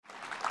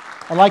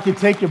I'd like you to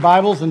take your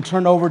Bibles and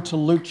turn over to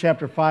Luke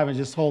chapter 5 and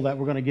just hold that.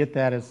 We're going to get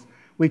that as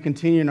we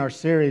continue in our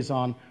series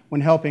on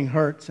When Helping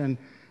Hurts. And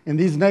in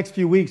these next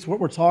few weeks, what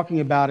we're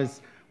talking about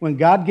is when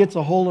God gets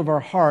a hold of our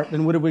heart,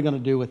 then what are we going to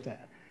do with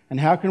that? And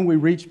how can we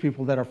reach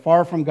people that are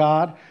far from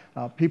God,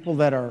 people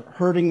that are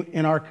hurting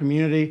in our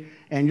community?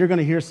 And you're going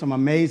to hear some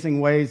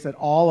amazing ways that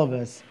all of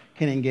us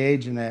can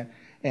engage in that.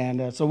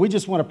 And so we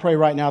just want to pray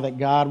right now that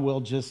God will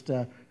just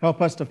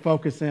help us to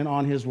focus in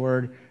on His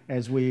Word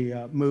as we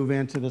move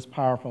into this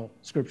powerful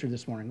Scripture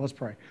this morning. Let's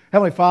pray.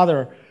 Heavenly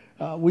Father,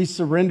 we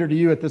surrender to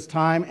you at this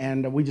time,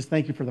 and we just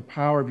thank you for the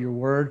power of your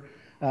Word.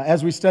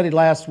 As we studied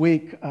last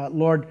week,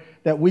 Lord,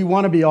 that we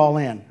want to be all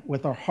in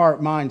with our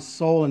heart, mind,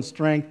 soul, and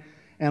strength.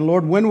 And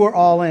Lord, when we're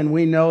all in,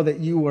 we know that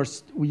you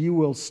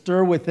will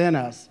stir within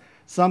us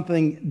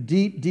something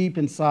deep, deep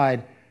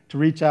inside to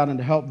reach out and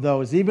to help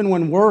those. Even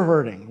when we're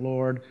hurting,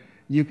 Lord,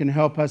 you can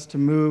help us to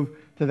move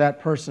to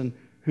that person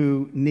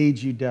who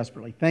needs you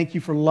desperately. Thank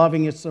you for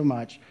loving us so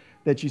much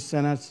that you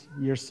sent us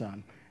your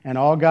Son. And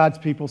all God's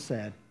people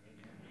said.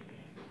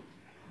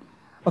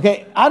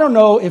 Okay, I don't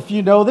know if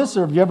you know this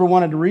or if you ever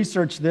wanted to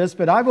research this,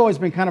 but I've always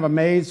been kind of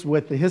amazed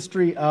with the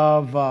history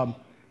of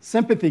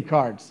sympathy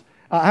cards.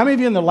 How many of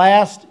you in the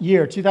last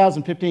year,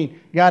 2015,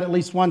 got at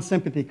least one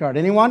sympathy card?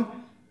 Anyone?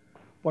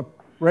 Boy,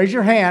 raise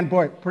your hand.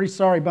 Boy, pretty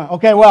sorry.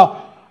 Okay,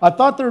 well, I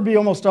thought there would be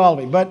almost all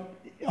of you, but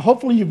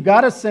hopefully you've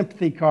got a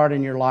sympathy card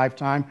in your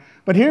lifetime.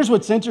 But here's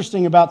what's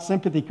interesting about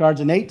sympathy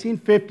cards. In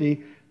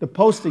 1850, the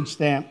postage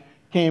stamp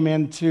came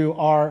into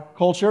our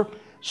culture.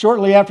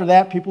 Shortly after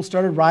that, people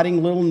started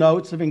writing little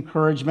notes of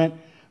encouragement.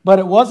 But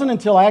it wasn't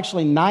until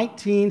actually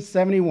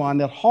 1971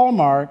 that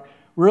Hallmark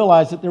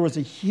realized that there was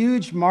a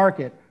huge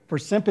market for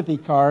sympathy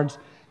cards,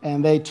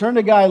 and they turned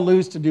a guy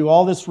loose to do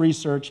all this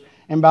research.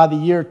 And by the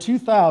year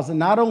 2000,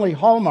 not only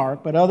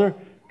Hallmark, but other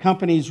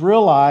companies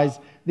realized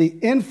the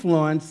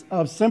influence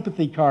of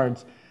sympathy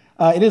cards.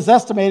 It is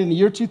estimated in the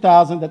year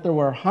 2000 that there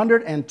were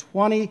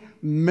 120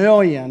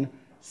 million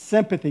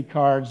sympathy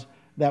cards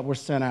that were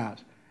sent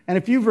out. And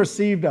if you've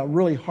received a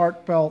really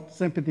heartfelt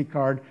sympathy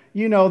card,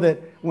 you know that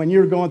when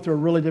you're going through a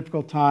really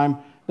difficult time,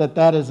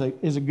 that is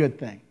a good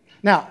thing.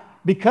 Now,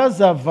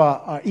 because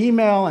of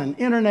email and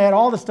internet,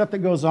 all the stuff that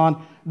goes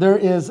on, there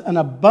is an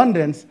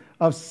abundance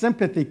of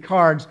sympathy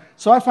cards.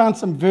 So I found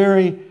some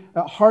very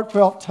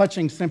heartfelt,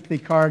 touching sympathy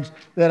cards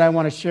that I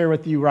want to share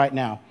with you right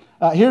now.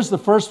 Here's the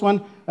first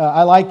one.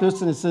 I like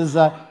this, and it says,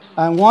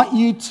 I want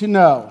you to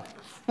know,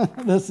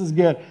 this is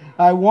good,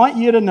 I want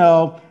you to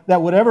know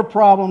that whatever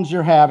problems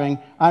you're having,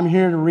 I'm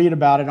here to read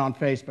about it on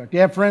Facebook. Do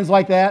you have friends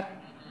like that?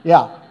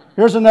 Yeah.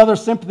 Here's another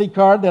sympathy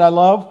card that I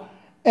love.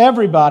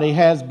 Everybody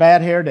has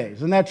bad hair days.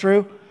 Isn't that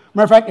true?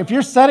 Matter of fact, if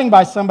you're sitting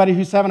by somebody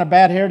who's having a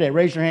bad hair day,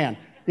 raise your hand.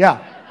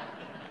 Yeah.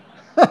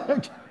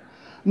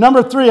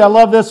 Number 3, I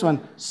love this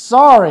one.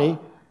 Sorry,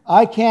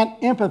 I can't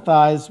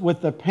empathize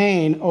with the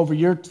pain over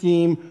your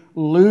team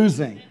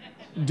losing.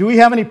 Do we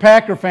have any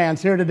Packer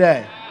fans here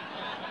today?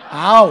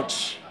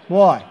 Ouch.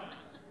 Boy.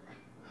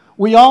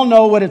 We all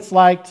know what it's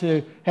like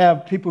to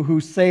have people who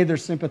say they're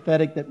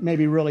sympathetic that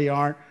maybe really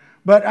aren't.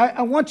 But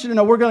I want you to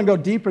know we're going to go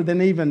deeper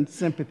than even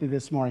sympathy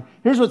this morning.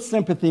 Here's what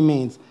sympathy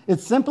means. It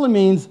simply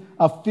means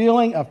a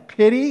feeling of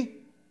pity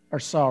or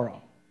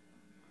sorrow.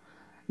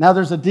 Now,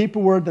 there's a deeper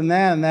word than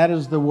that, and that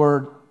is the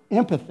word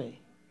empathy.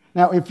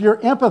 Now, if you're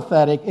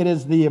empathetic, it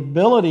is the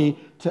ability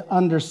to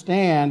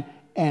understand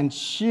and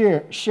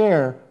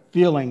share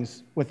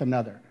feelings with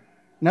another.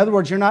 In other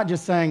words, you're not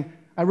just saying,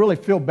 I really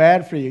feel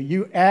bad for you.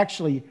 You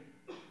actually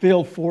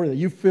feel for them.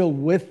 You feel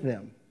with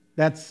them.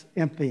 That's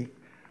empathy.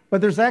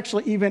 But there's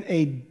actually even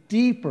a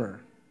deeper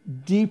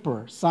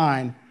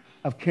sign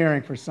of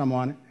caring for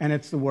someone, and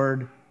it's the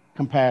word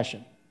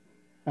compassion.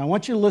 Now, I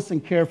want you to listen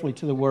carefully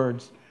to the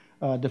words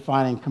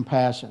defining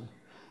compassion.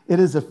 It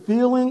is a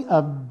feeling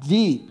of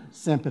deep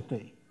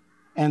sympathy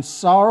and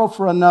sorrow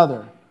for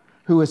another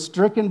who is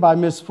stricken by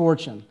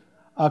misfortune,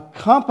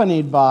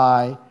 accompanied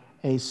by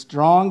a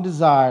strong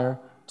desire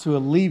to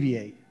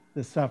alleviate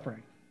the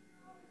suffering.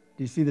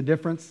 Do you see the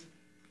difference?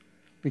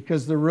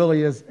 Because there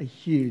really is a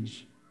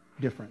huge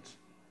difference.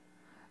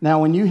 Now,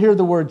 when you hear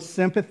the word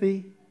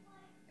sympathy,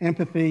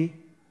 empathy,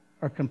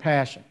 or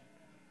compassion,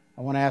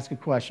 I want to ask a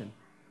question.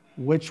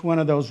 Which one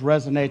of those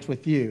resonates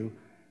with you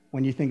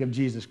when you think of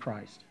Jesus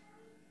Christ?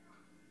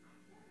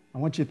 I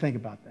want you to think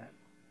about that.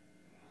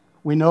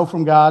 We know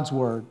from God's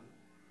Word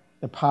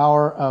the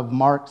power of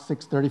Mark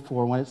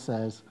 6:34 when it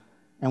says,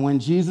 and when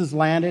Jesus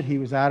landed, he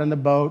was out in the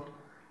boat,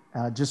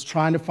 just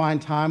trying to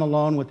find time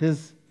alone with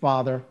his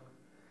Father.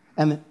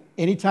 And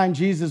anytime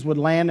Jesus would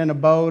land in a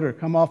boat or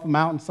come off a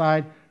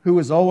mountainside, who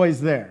was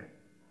always there?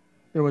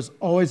 There was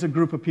always a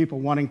group of people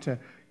wanting to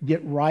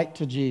get right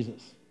to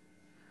Jesus.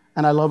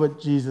 And I love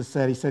what Jesus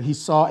said. He said he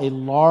saw a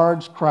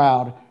large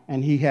crowd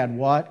and he had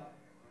what?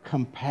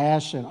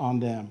 Compassion on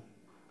them.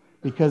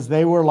 Because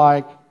they were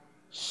like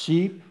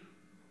sheep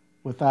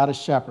without a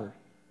shepherd.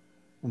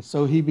 And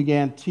so he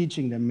began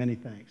teaching them many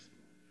things.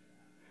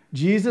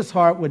 Jesus'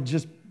 heart would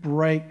just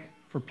break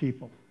for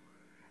people.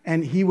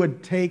 And he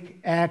would take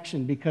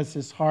action because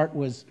his heart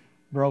was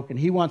broken.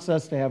 He wants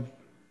us to have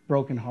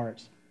broken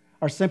hearts.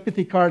 Are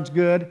sympathy cards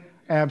good?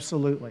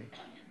 Absolutely.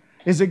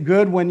 Is it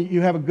good when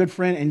you have a good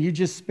friend and you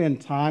just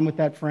spend time with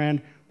that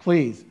friend?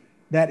 Please.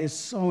 That is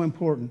so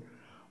important.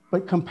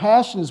 But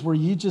compassion is where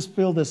you just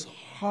feel this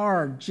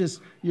hard,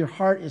 just your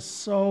heart is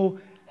so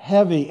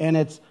heavy and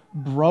it's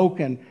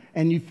broken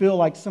and you feel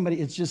like somebody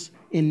is just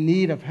in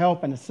need of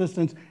help and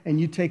assistance and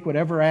you take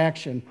whatever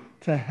action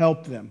to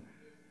help them.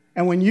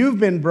 And when you've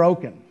been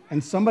broken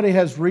and somebody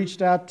has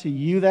reached out to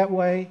you that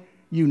way,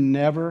 you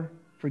never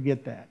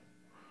forget that.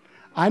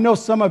 I know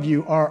some of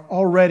you are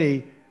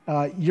already,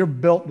 you're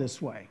built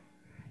this way.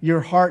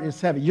 Your heart is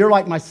heavy. You're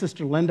like my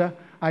sister Linda.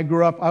 I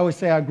always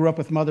say I grew up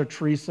with Mother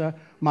Teresa.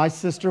 My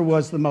sister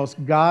was the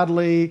most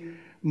godly,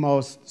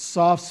 most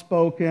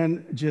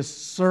soft-spoken,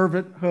 just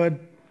servanthood,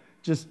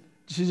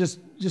 she's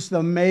just an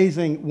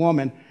amazing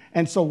woman.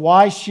 And so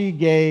why she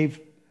gave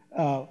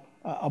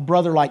a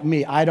brother like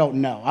me, I don't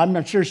know.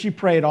 I'm sure she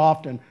prayed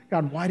often,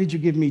 God, why did you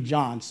give me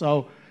John?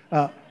 So,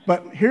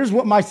 but here's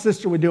what my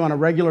sister would do on a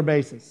regular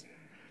basis.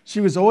 She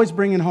was always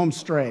bringing home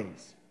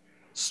strays.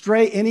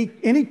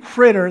 Any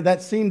critter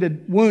that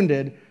seemed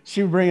wounded,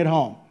 she would bring it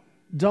home.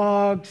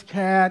 Dogs,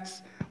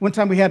 cats. One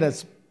time we had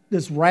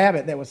this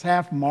rabbit that was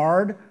half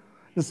marred,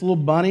 this little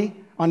bunny,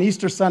 on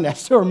Easter Sunday. I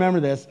still remember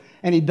this.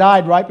 And he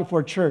died right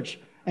before church.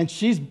 And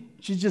she's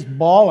just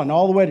bawling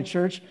all the way to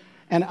church.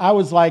 And I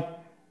was like,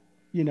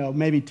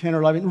 maybe 10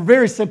 or 11,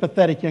 very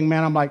sympathetic young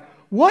man. I'm like,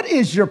 what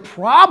is your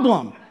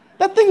problem?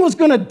 That thing was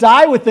going to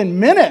die within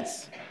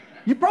minutes.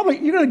 You're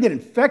going to get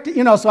infected.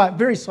 So I'm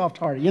very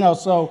soft-hearted.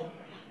 So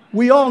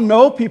we all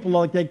know people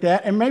like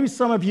that. And maybe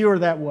some of you are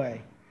that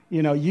way.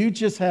 You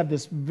just have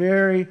this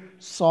very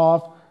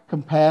soft,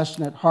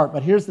 compassionate heart.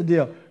 But here's the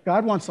deal.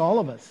 God wants all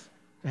of us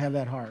to have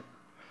that heart.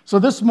 So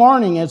this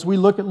morning, as we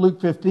look at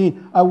Luke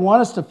 15, I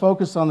want us to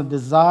focus on a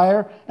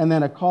desire and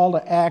then a call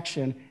to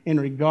action in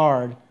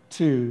regard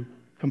to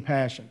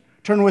compassion.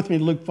 Turn with me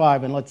to Luke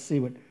 5 and let's see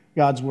what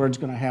God's Word's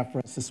going to have for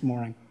us this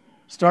morning.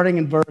 Starting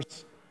in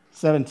verse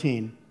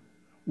 17.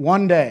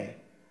 One day,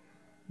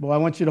 I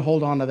want you to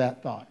hold on to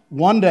that thought.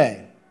 One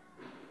day,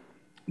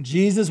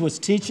 Jesus was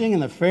teaching,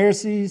 and the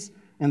Pharisees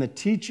and the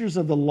teachers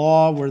of the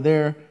law were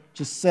there,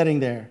 just sitting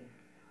there.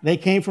 They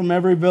came from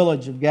every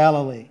village of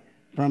Galilee,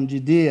 from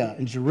Judea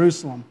and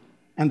Jerusalem,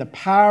 and the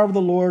power of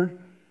the Lord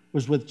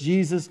was with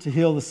Jesus to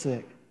heal the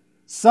sick.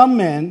 Some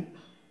men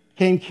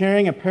came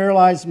carrying a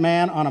paralyzed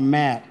man on a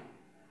mat,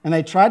 and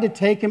they tried to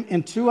take him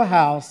into a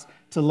house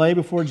to lay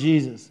before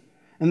Jesus.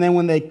 And then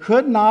when they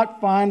could not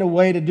find a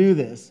way to do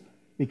this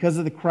because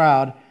of the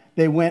crowd,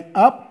 they went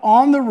up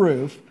on the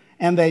roof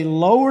and they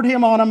lowered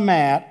him on a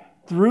mat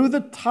through the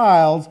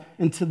tiles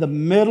into the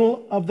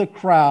middle of the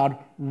crowd,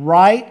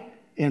 right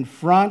in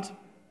front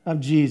of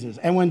Jesus.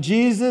 And when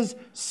Jesus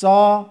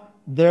saw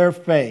their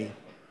faith,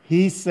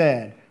 he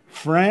said,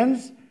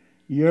 "Friends,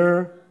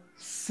 your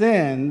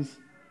sins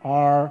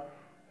are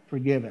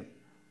forgiven."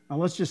 Now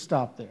let's just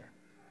stop there.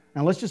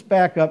 Now let's just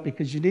back up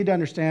because you need to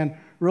understand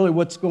really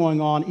what's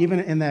going on even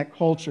in that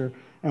culture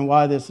and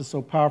why this is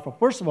so powerful.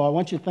 First of all, I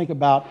want you to think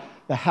about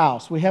the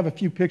house. We have a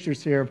few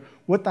pictures here of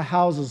what the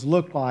houses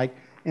looked like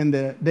in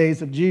the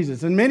days of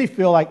Jesus. And many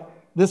feel like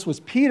this was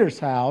Peter's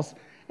house.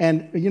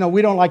 And,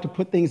 we don't like to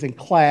put things in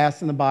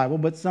class in the Bible,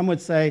 but some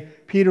would say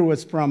Peter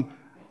was from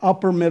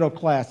upper middle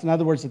class. In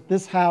other words, that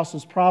this house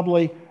was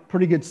probably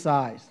pretty good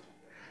size.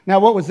 Now,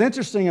 what was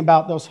interesting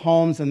about those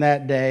homes in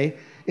that day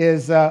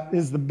is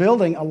the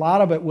building. A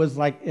lot of it was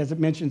like, as it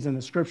mentions in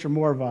the scripture,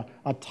 more of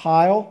a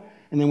tile.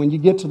 And then when you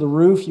get to the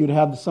roof, you'd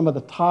have some of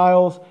the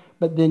tiles,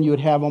 but then you would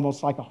have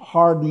almost like a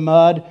hard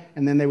mud,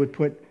 and then they would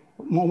put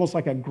almost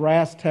like a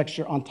grass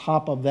texture on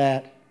top of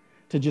that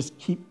to just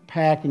keep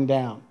packing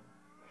down.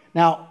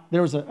 Now,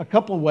 there was a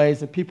couple of ways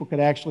that people could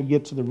actually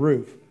get to the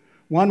roof.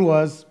 One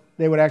was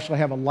they would actually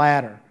have a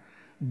ladder.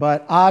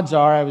 But odds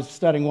are, I was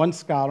studying one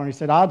scholar, and he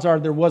said odds are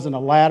there wasn't a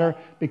ladder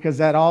because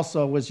that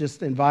also was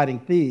just inviting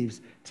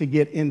thieves to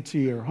get into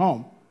your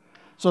home.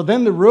 So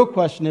then the real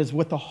question is,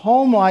 with a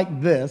home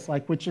like this,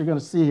 like what you're going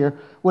to see here,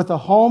 with a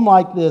home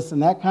like this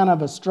and that kind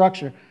of a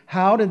structure,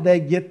 how did they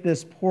get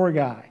this poor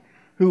guy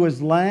who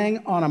was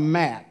laying on a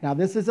mat? Now,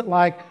 this isn't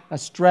like a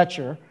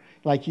stretcher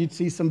like you'd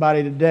see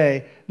somebody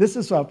today. This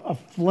is a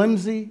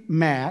flimsy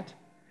mat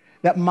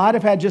that might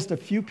have had just a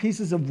few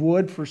pieces of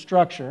wood for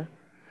structure.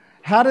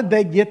 How did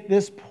they get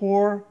this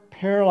poor,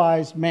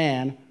 paralyzed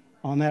man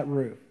on that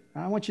roof?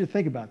 Now, I want you to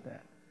think about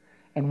that.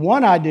 And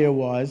one idea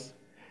was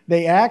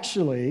they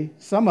actually,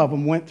 some of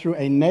them went through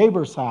a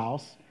neighbor's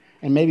house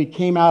and maybe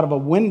came out of a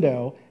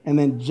window and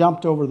then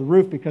jumped over the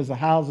roof because the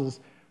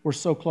houses were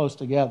so close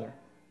together.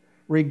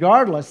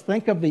 Regardless,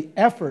 think of the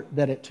effort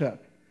that it took.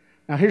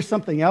 Now, here's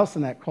something else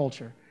in that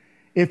culture.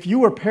 If you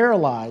were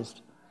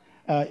paralyzed,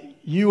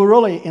 you were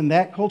really, in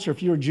that culture,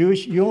 if you were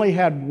Jewish, you only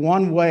had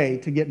one way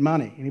to get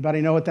money. Anybody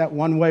know what that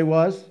one way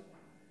was?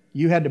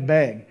 You had to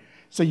beg.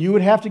 So you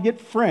would have to get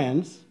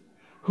friends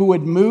who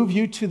would move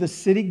you to the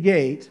city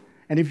gate,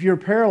 and if you're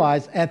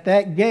paralyzed, at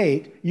that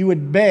gate, you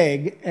would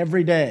beg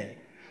every day.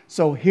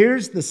 So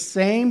here's the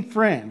same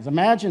friends.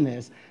 Imagine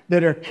this.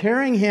 that are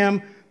carrying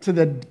him to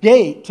the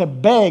gate to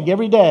beg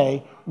every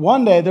day.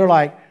 One day they're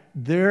like,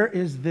 there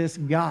is this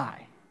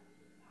guy.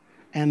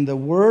 And the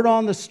word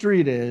on the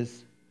street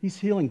is, he's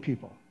healing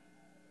people.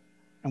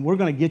 And we're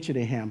going to get you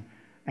to him.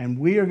 And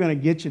we are going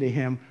to get you to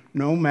him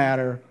no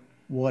matter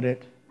what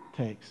it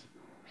takes.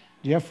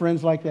 Do you have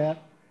friends like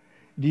that?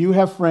 Do you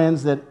have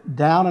friends that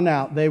down and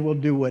out, they will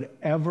do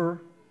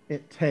whatever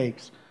it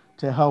takes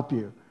to help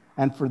you?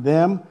 And for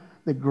them,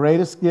 the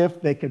greatest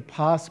gift they could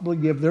possibly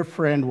give their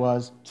friend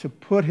was to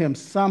put him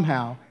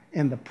somehow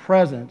in the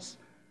presence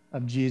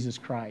of Jesus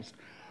Christ.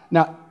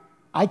 Now,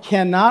 I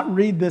cannot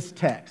read this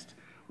text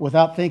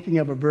without thinking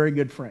of a very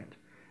good friend.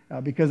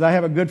 Because I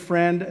have a good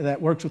friend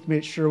that works with me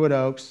at Sherwood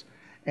Oaks,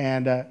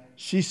 and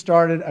she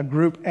started a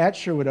group at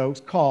Sherwood Oaks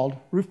called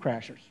Roof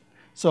Crashers.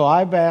 So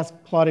I've asked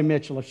Claudia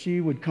Mitchell if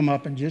she would come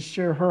up and just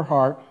share her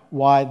heart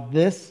why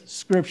this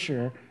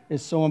scripture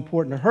is so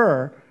important to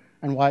her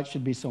and why it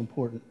should be so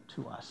important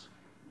to us.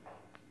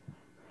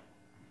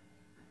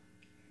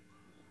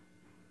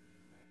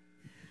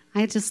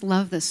 I just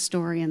love this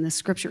story and this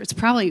scripture. It's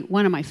probably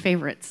one of my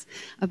favorites.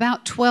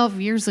 About 12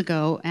 years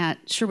ago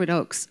at Sherwood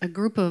Oaks, a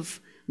group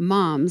of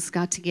moms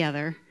got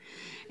together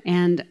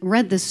and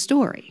read this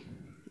story.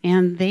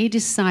 And they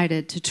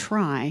decided to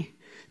try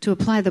to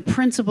apply the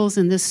principles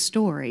in this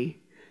story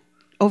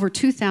over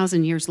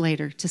 2,000 years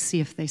later to see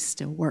if they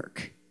still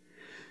work.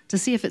 To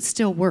see if it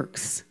still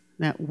works,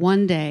 that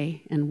one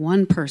day and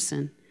one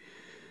person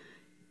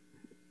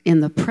in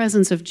the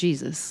presence of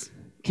Jesus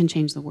can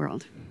change the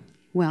world.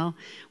 Well,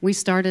 we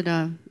started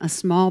a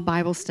small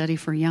Bible study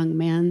for young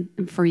men,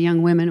 for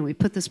young women, and we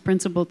put this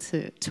principle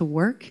to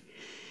work.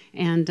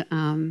 And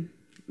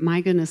my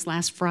goodness,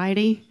 last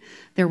Friday,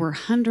 there were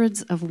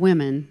hundreds of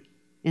women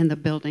in the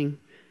building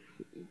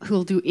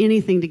who'll do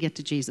anything to get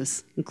to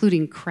Jesus,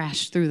 including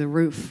crash through the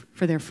roof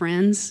for their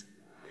friends.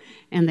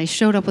 And they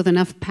showed up with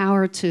enough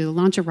power to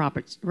launch a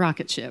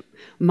rocket ship.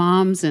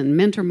 Moms and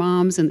mentor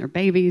moms and their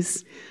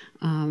babies.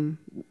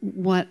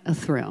 What a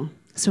thrill.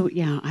 So,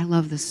 yeah, I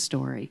love this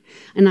story.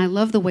 And I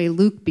love the way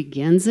Luke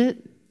begins it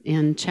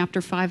in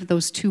chapter 5,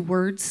 those two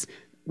words,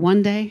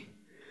 one day,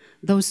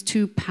 those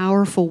two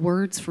powerful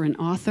words for an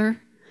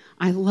author.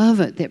 I love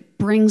it that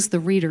brings the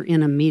reader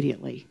in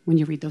immediately when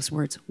you read those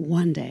words,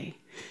 one day.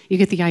 You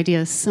get the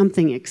idea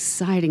something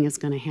exciting is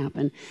going to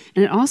happen.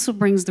 And it also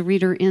brings the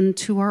reader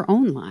into our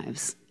own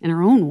lives and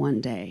our own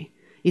one day.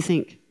 You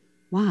think,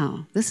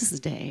 wow, this is the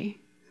day.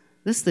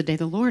 This is the day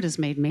the Lord has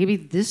made. Maybe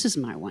this is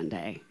my one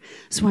day.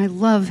 So I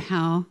love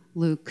how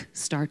Luke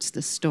starts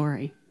this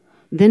story.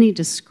 Then he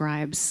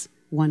describes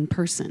one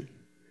person.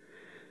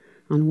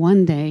 On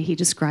one day, he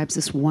describes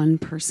this one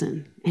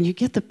person. And you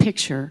get the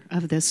picture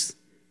of this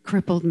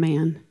crippled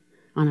man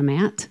on a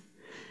mat.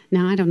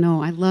 Now, I don't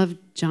know. I love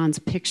John's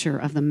picture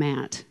of the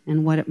mat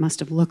and what it must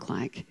have looked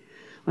like.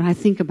 When I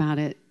think about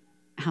it,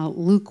 how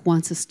Luke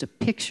wants us to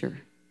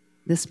picture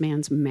this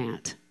man's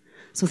mat.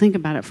 So think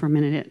about it for a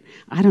minute.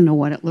 I don't know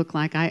what it looked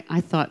like. I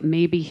thought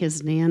maybe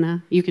his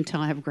Nana, you can tell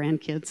I have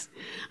grandkids,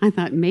 I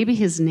thought maybe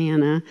his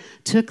Nana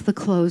took the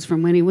clothes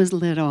from when he was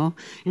little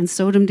and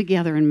sewed them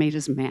together and made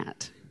his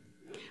mat.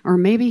 Or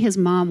maybe his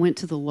mom went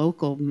to the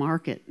local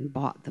market and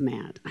bought the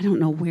mat. I don't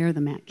know where the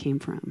mat came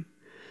from.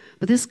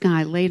 But this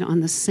guy laid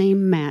on the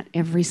same mat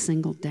every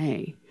single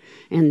day.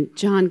 And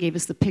John gave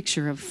us the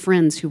picture of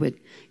friends who would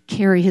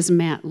carry his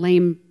mat, lay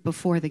him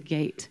before the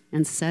gate,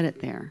 and set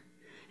it there.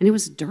 And it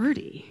was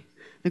dirty.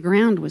 The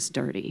ground was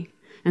dirty,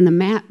 and the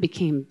mat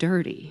became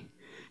dirty.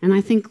 And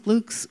I think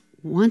Luke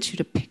wants you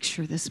to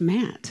picture this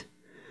mat.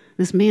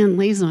 This man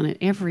lays on it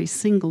every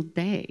single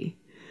day.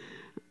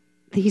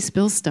 He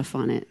spills stuff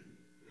on it.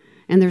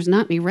 And there's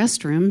not any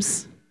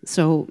restrooms,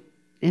 so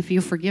if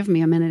you'll forgive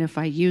me a minute if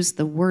I use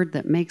the word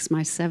that makes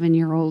my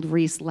 7-year-old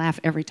Reese laugh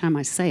every time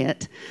I say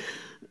it,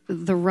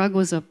 the rug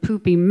was a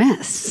poopy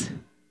mess.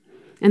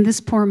 And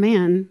this poor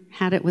man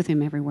had it with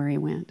him everywhere he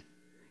went.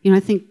 You know,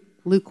 I think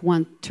Luke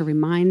wants to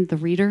remind the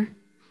reader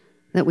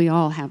that we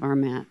all have our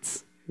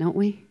mats, don't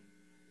we?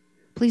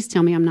 Please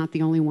tell me I'm not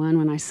the only one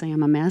when I say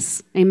I'm a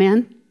mess.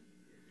 Amen?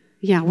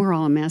 Yeah, we're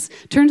all a mess.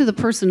 Turn to the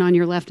person on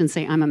your left and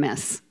say, I'm a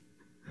mess.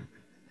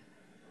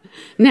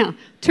 Now,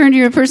 turn to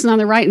your person on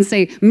the right and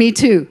say, me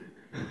too.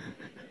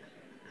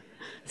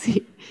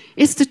 See,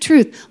 it's the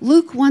truth.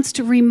 Luke wants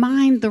to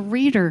remind the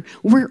reader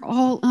we're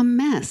all a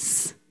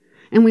mess.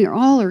 And we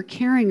all are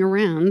carrying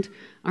around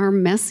our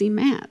messy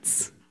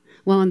mats.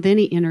 Well, and then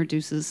he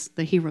introduces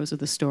the heroes of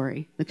the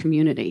story, the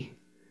community.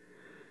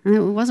 And it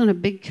wasn't a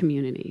big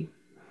community,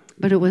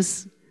 but it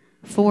was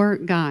 4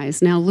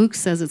 guys. Now, Luke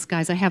says it's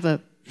guys. I have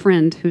a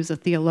friend who's a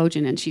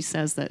theologian, and she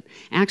says that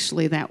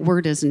actually that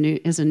word is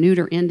a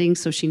neuter ending,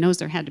 so she knows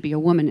there had to be a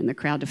woman in the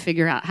crowd to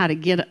figure out how to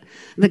get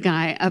the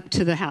guy up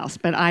to the house.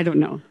 But I don't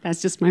know.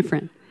 That's just my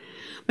friend.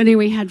 But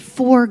anyway, he had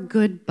 4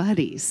 good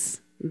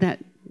buddies that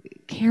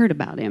cared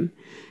about him.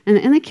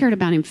 And they cared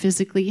about him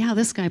physically. Yeah,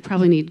 this guy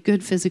probably needed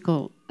good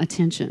physical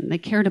attention. They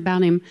cared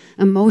about him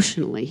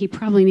emotionally. He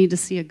probably needed to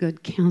see a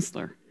good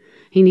counselor.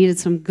 He needed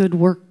some good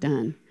work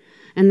done.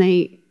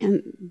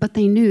 But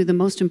they knew the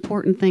most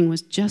important thing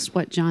was just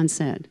what John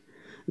said.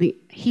 The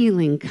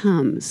healing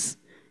comes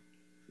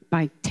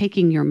by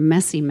taking your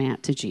messy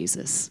mat to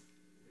Jesus.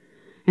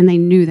 And they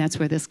knew that's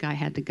where this guy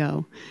had to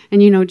go.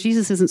 And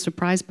Jesus isn't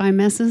surprised by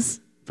messes.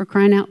 For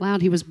crying out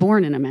loud, he was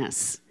born in a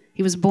mess.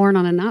 He was born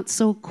on a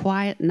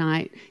not-so-quiet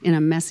night in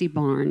a messy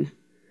barn.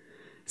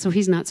 So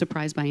he's not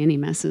surprised by any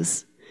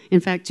messes. In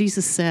fact,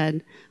 Jesus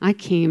said, I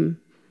came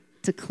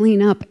to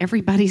clean up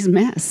everybody's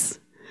mess.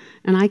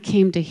 And I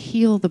came to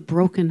heal the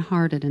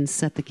brokenhearted and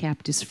set the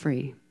captives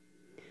free.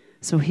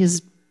 So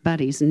his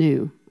buddies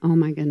knew, oh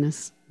my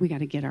goodness, we got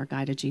to get our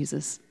guy to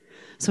Jesus.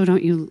 So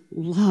don't you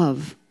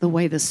love the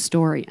way the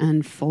story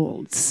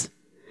unfolds?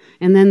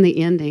 And then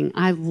the ending.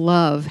 I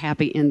love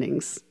happy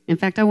endings. In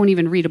fact, I won't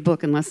even read a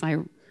book unless I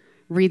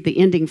read the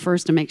ending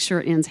first to make sure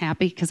it ends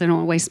happy, because I don't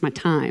want to waste my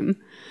time.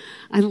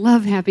 I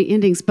love happy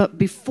endings, but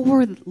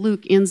before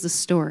Luke ends the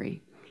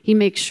story, he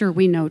makes sure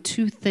we know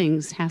two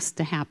things has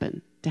to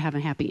happen to have a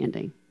happy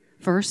ending.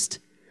 First,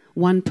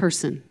 one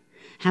person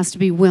has to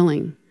be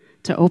willing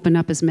to open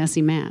up his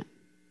messy mat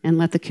and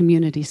let the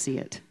community see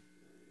it.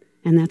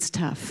 And that's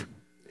tough.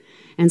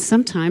 And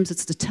sometimes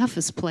it's the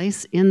toughest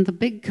place in the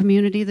big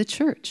community, the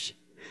church.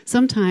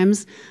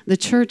 Sometimes the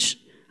church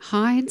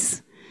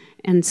hides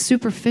and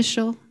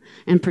superficial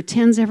and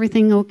pretends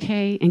everything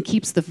okay and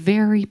keeps the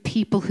very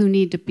people who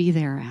need to be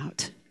there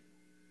out.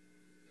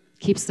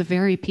 Keeps the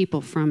very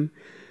people from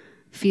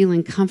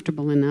feeling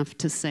comfortable enough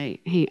to say,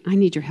 hey, I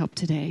need your help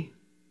today.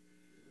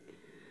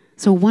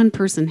 So one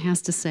person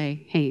has to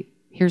say, hey,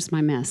 here's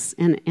my mess.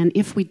 And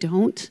if we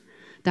don't,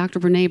 Dr.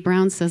 Brene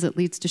Brown says it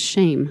leads to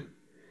shame.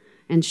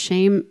 And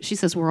shame, she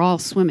says, we're all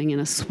swimming in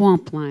a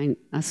swampland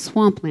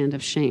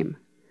of shame.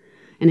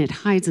 And it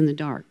hides in the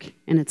dark,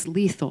 and it's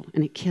lethal,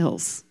 and it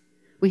kills.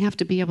 We have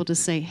to be able to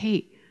say,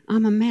 hey,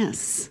 I'm a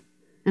mess,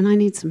 and I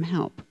need some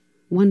help.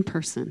 One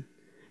person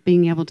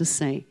being able to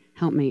say,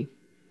 help me.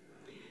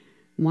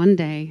 One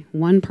day,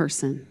 one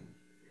person.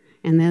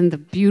 And then the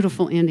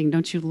beautiful ending,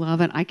 don't you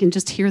love it? I can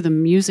just hear the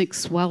music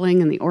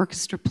swelling and the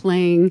orchestra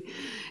playing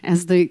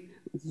as they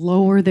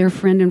lower their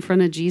friend in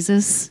front of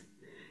Jesus.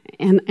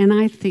 And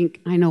I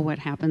think I know what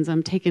happens.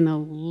 I'm taking a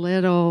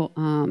little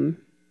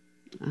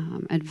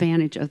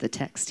advantage of the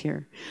text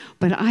here.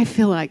 But I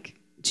feel like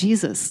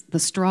Jesus, the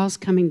straw's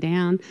coming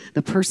down,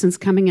 the person's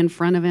coming in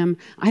front of him.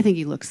 I think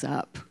he looks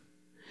up.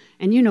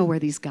 And you know where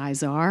these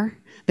guys are.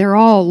 They're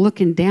all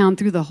looking down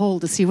through the hole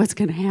to see what's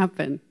going to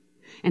happen.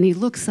 And he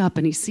looks up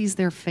and he sees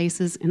their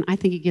faces, and I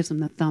think he gives them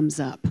the thumbs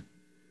up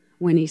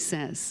when he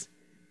says,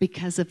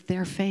 because of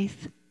their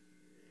faith,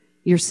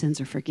 your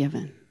sins are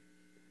forgiven.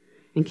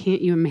 And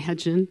can't you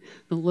imagine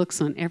the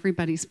looks on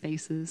everybody's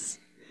faces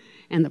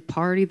and the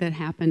party that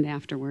happened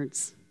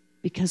afterwards?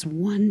 Because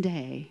one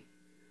day,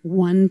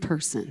 one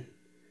person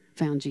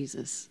found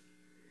Jesus.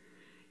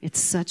 It's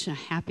such a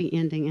happy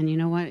ending. And you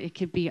know what? It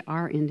could be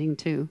our ending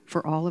too,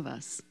 for all of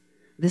us.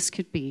 This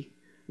could be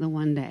the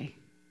one day.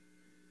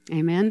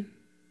 Amen?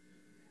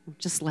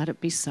 Just let it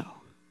be so.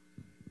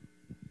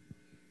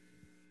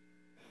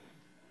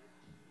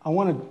 I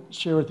want to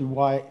share with you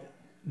why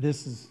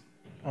this is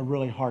a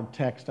really hard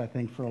text, I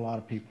think, for a lot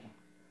of people.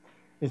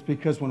 It's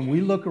because when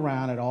we look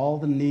around at all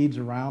the needs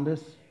around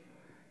us,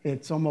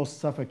 it's almost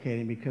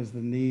suffocating because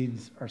the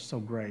needs are so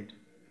great.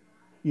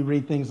 You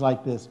read things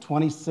like this: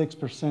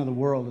 26% of the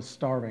world is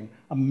starving.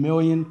 1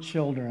 million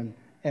children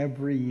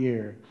every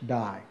year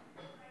die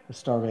of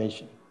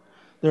starvation.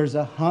 There's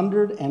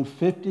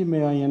 150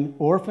 million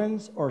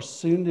orphans or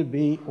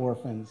soon-to-be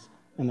orphans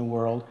in the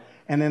world.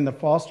 And in the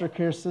foster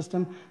care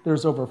system,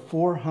 there's over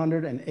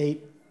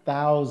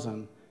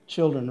 408,000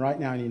 children right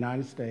now in the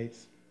United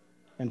States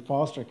in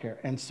foster care.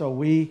 And so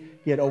we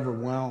get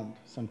overwhelmed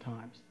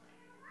sometimes.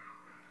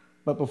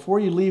 But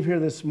before you leave here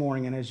this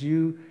morning, and as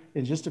you,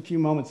 in just a few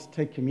moments,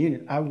 take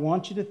communion, I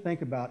want you to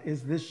think about,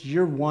 is this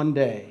your one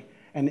day?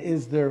 And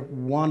is there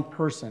one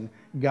person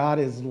God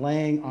is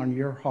laying on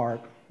your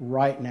heart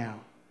right now?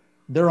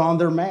 They're on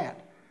their mat.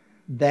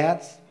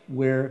 That's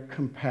where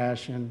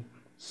compassion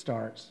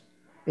starts,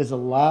 is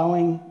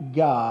allowing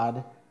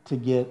God to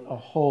get a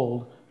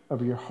hold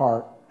of your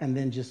heart and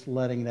then just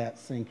letting that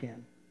sink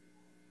in.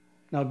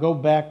 Now go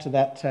back to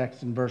that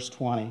text in verse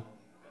 20.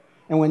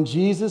 And when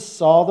Jesus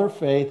saw their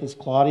faith, as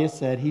Claudia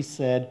said, he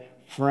said,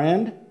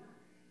 friend,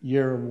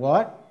 your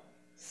what?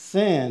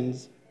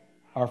 Sins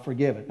are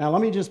forgiven. Now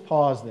let me just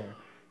pause there.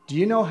 Do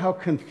you know how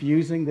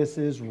confusing this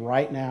is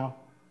right now?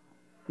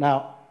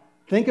 Now,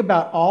 think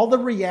about all the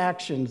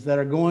reactions that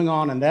are going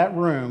on in that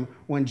room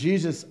when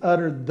Jesus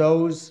uttered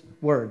those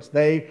words.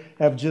 They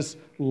have just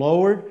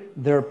lowered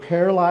their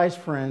paralyzed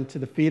friend to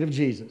the feet of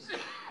Jesus.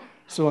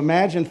 So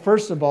imagine,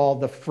 first of all,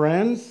 the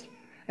friends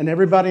and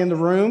everybody in the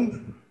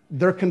room,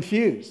 they're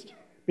confused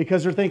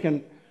because they're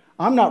thinking,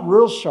 I'm not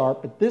real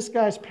sharp, but this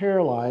guy's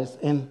paralyzed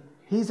and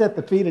he's at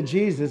the feet of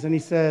Jesus and he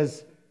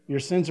says, your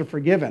sins are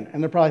forgiven.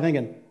 And they're probably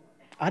thinking,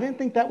 I didn't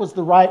think that was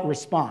the right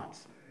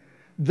response.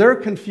 They're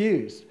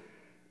confused.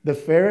 The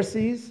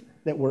Pharisees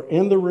that were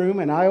in the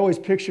room, and I always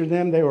picture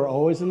them, they were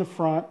always in the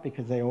front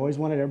because they always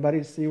wanted everybody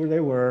to see where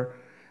they were.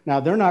 Now,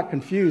 they're not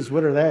confused.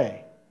 What are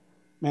they?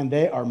 Man,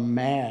 they are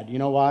mad. You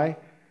know why?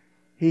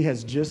 He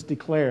has just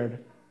declared,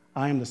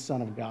 I am the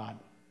Son of God,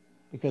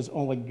 because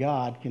only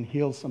God can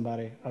heal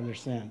somebody of their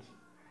sins.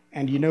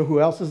 And you know who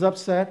else is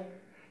upset?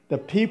 The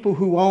people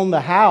who own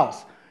the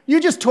house. You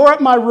just tore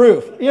up my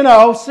roof.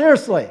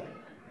 Seriously.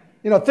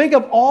 Think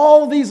of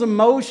all these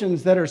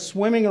emotions that are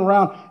swimming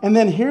around. And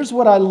then here's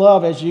what I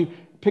love as you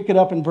pick it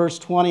up in verse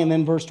 20 and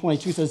then verse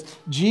 22 says,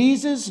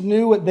 Jesus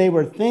knew what they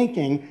were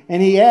thinking,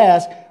 and he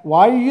asked,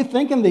 why are you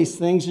thinking these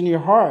things in your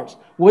hearts?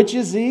 Which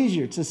is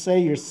easier, to say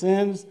your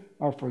sins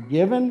are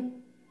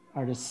forgiven,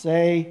 or to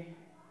say,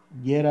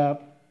 get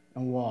up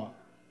and walk?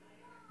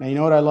 Now, you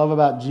know what I love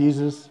about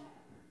Jesus?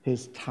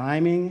 His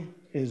timing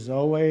is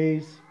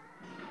always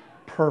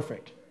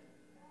perfect.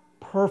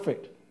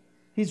 Perfect.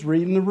 He's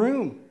reading the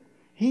room.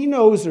 He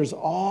knows there's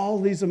all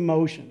these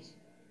emotions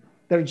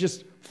that are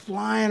just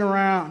flying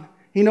around.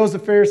 He knows the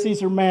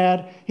Pharisees are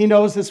mad. He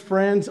knows his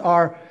friends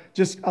are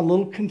just a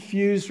little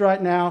confused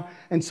right now.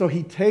 And so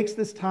he takes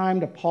this time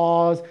to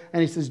pause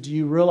and he says, do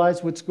you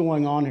realize what's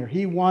going on here?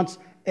 He wants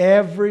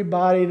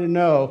everybody to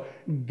know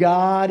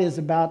God is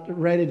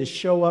ready to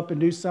show up and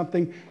do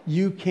something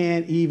you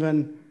can't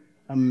even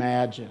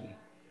imagine.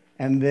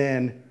 And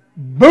then,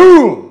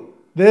 boom,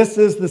 this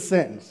is the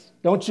sentence.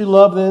 Don't you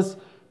love this?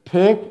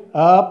 Pick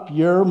up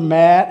your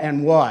mat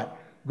and what?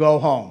 Go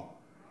home.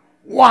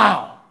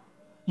 Wow.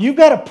 You've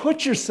got to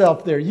put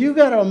yourself there. You've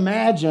got to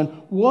imagine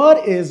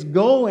what is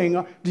going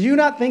on. Do you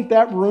not think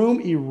that room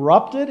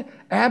erupted?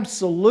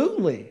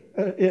 Absolutely,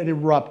 it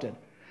erupted.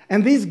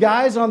 And these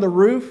guys on the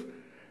roof,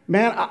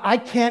 man, I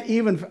can't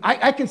even,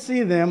 I can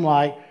see them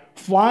like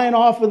flying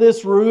off of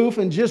this roof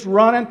and just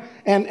running,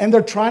 and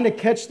they're trying to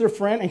catch their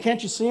friend. And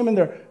can't you see them? And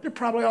they're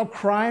probably all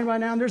crying right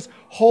now. And they're just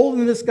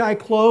holding this guy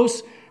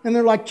close. And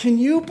they're like, can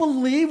you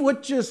believe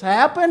what just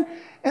happened?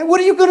 And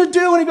what are you going to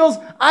do? And he goes,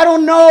 I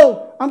don't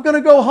know. I'm going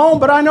to go home,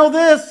 but I know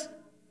this.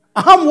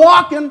 I'm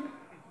walking.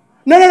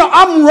 No,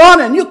 I'm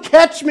running. You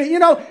catch me.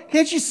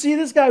 Can't you see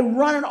this guy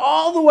running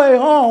all the way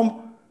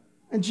home?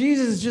 And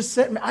Jesus is just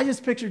sitting. I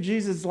just picture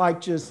Jesus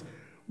like just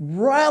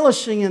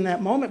relishing in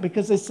that moment,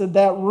 because they said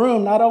that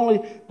room, not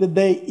only did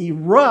they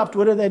erupt,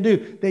 what did they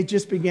do? They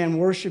just began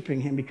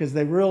worshiping him, because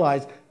they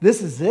realized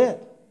this is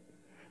it.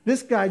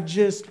 This guy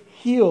just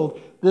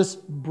healed this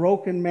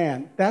broken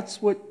man.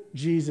 That's what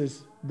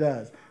Jesus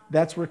does.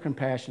 That's where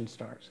compassion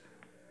starts.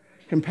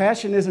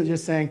 Compassion isn't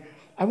just saying,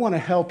 I want to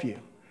help you.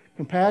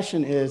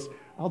 Compassion is,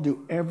 I'll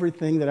do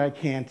everything that I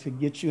can to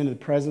get you into the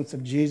presence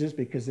of Jesus,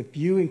 because if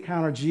you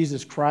encounter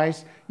Jesus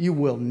Christ, you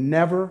will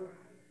never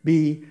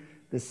be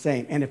the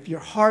same. And if your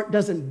heart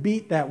doesn't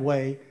beat that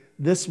way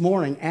this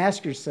morning,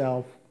 ask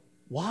yourself,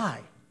 why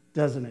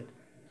doesn't it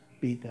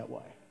beat that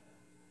way?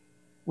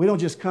 We don't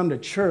just come to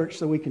church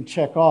so we can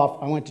check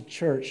off, I went to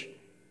church.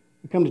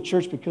 We come to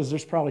church because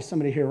there's probably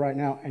somebody here right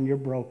now and you're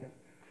broken.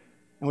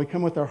 And we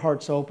come with our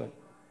hearts open.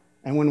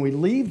 And when we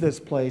leave this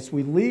place,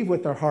 we leave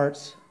with our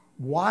hearts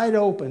wide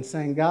open,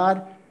 saying,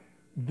 God,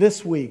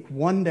 this week,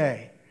 one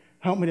day,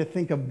 help me to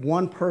think of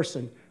one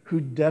person who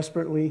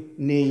desperately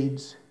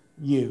needs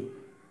you.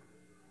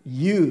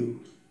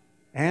 You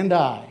and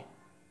I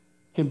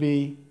can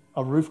be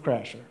a roof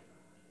crasher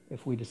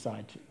if we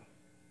decide to.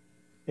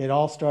 It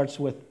all starts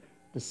with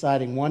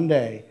deciding one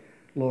day,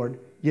 Lord,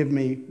 give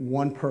me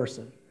one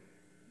person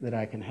that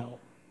I can help.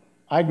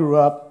 I grew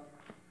up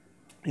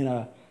in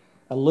a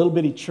little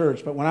bitty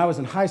church, but when I was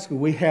in high school,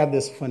 we had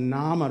this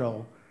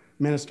phenomenal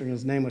minister.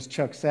 His name was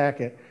Chuck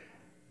Sackett.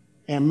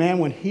 And man,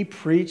 when he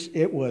preached,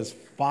 it was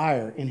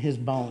fire in his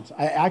bones.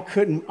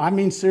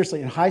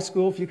 Seriously, in high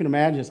school, if you can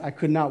imagine this, I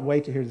could not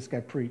wait to hear this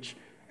guy preach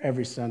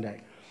every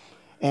Sunday.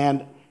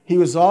 And he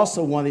was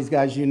also one of these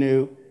guys you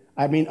knew,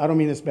 I don't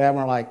mean this bad,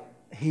 we're like,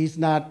 he's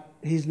not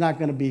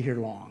going to be here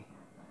long.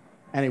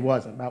 And he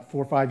wasn't. About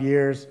 4 or 5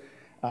 years,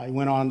 he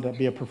went on to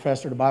be a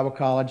professor at a Bible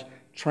college,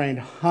 trained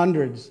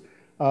hundreds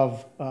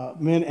of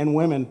men and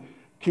women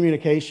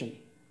communication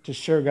to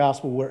share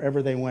gospel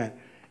wherever they went.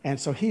 And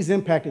so he's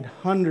impacted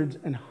hundreds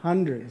and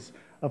hundreds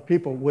of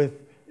people with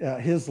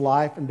his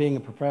life and being a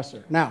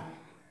professor. Now,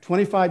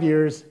 25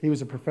 years, he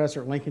was a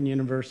professor at Lincoln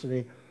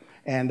University,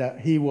 and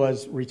he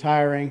was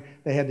retiring.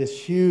 They had this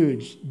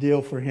huge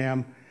deal for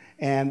him.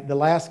 And the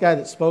last guy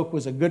that spoke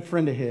was a good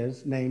friend of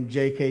his named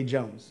J.K.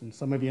 Jones. And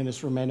some of you in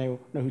this room may know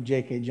who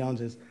J.K. Jones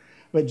is.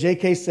 But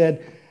J.K.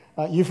 said,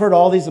 you've heard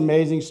all these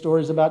amazing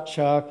stories about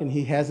Chuck, and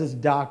he has his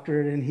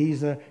doctorate, and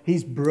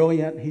he's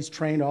brilliant. He's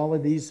trained all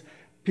of these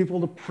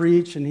people to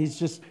preach, and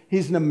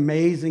he's an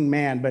amazing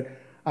man. But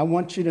I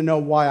want you to know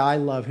why I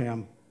love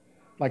him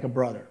like a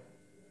brother.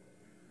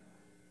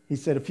 He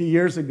said, a few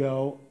years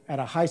ago at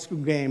a high school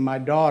game, my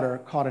daughter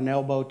caught an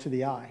elbow to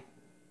the eye.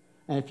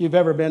 And if you've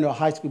ever been to a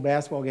high school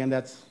basketball game,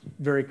 that's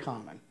very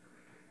common.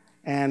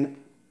 And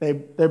they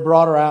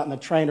brought her out, and the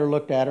trainer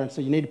looked at her and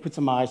said, you need to put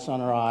some ice on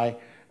her eye.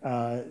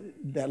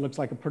 That looks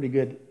like a pretty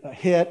good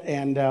hit,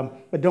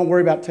 but don't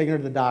worry about taking her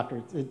to the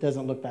doctor. It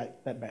doesn't look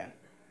that bad.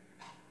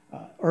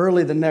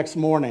 Early the next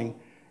morning,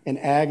 in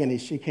agony,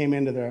 she came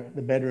into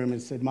the bedroom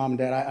and said, "Mom and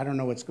Dad, I don't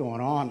know what's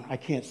going on. I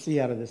can't see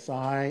out of this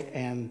eye."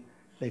 And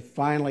they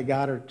finally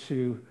got her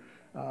to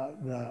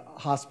the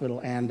hospital,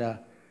 and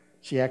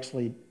she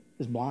actually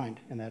is blind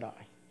in that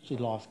eye. She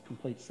lost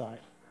complete sight.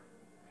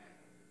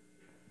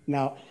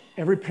 Now,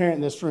 every parent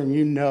in this room,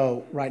 you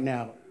know right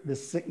now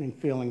this sickening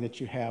feeling that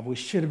you have. We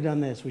should have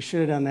done this. We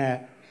should have done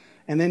that.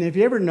 And then have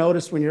you ever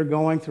noticed when you're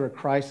going through a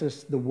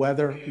crisis, the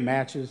weather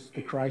matches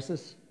the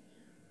crisis?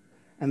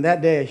 And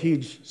that day, a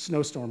huge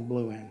snowstorm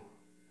blew in.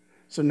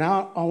 So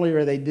not only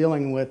are they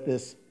dealing with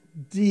this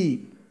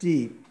deep,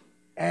 deep,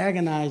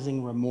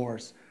 agonizing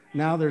remorse,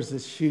 now there's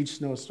this huge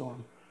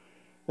snowstorm.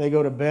 They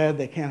go to bed,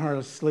 they can't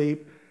hardly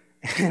sleep,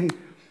 and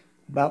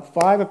about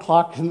 5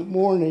 o'clock in the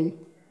morning,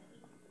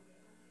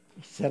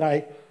 he said,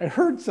 I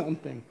heard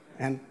something.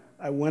 And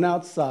I went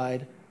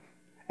outside,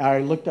 and I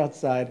looked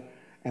outside,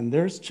 and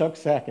there's Chuck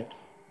Sackett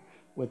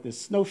with this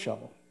snow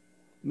shovel,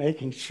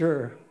 making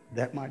sure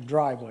that my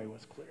driveway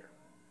was clear.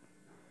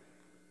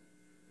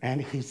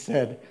 And he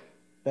said,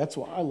 "That's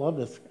why I love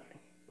this guy."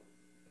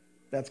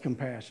 That's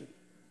compassion.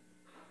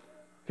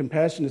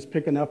 Compassion is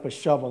picking up a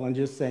shovel and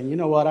just saying, "You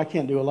know what, I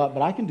can't do a lot,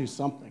 but I can do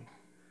something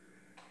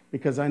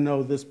because I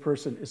know this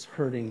person is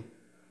hurting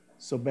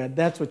so bad."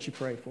 That's what you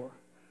pray for.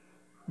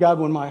 God,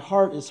 when my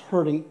heart is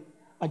hurting,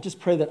 I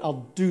just pray that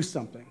I'll do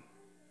something.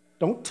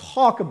 Don't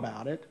talk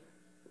about it.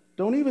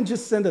 Don't even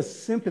just send a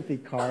sympathy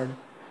card.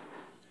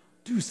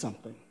 Do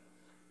something.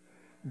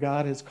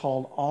 God has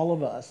called all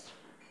of us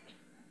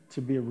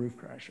to be a roof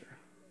crasher.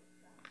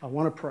 I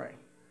want to pray.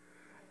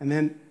 And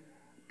then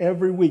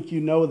every week,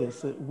 you know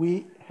this, that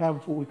we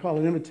have what we call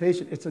an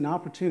invitation. It's an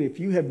opportunity. If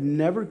you have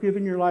never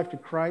given your life to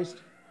Christ,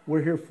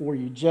 we're here for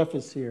you. Jeff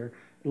is here.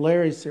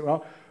 Larry's here.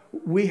 Well,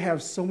 we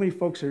have so many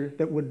folks here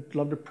that would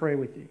love to pray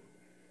with you.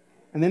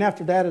 And then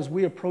after that, as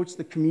we approach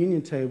the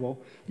communion table,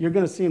 you're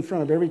going to see in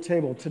front of every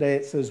table today,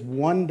 it says,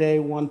 "One day,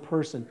 one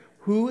person."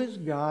 Who is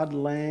God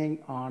laying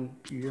on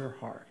your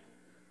heart?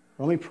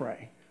 Let me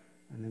pray,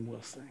 and then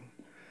we'll sing.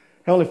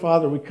 Heavenly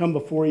Father, we come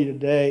before you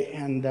today,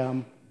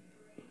 and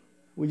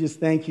we just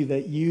thank you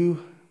that you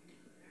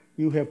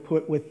have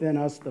put within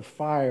us the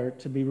fire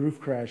to be roof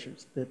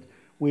crashers, that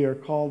we are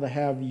called to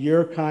have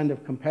your kind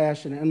of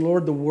compassion. And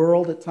Lord, the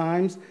world at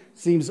times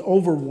seems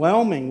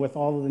overwhelming with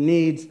all of the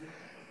needs.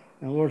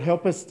 And Lord,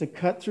 help us to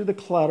cut through the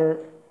clutter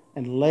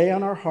and lay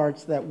on our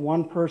hearts that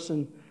one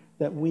person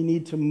that we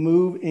need to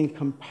move in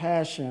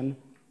compassion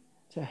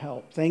to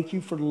help. Thank you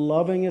for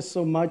loving us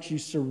so much. You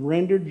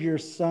surrendered your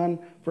Son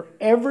for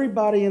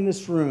everybody in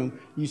this room.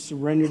 You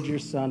surrendered your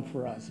Son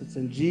for us. It's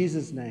in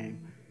Jesus' name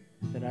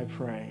that I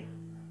pray.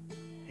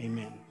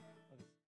 Amen.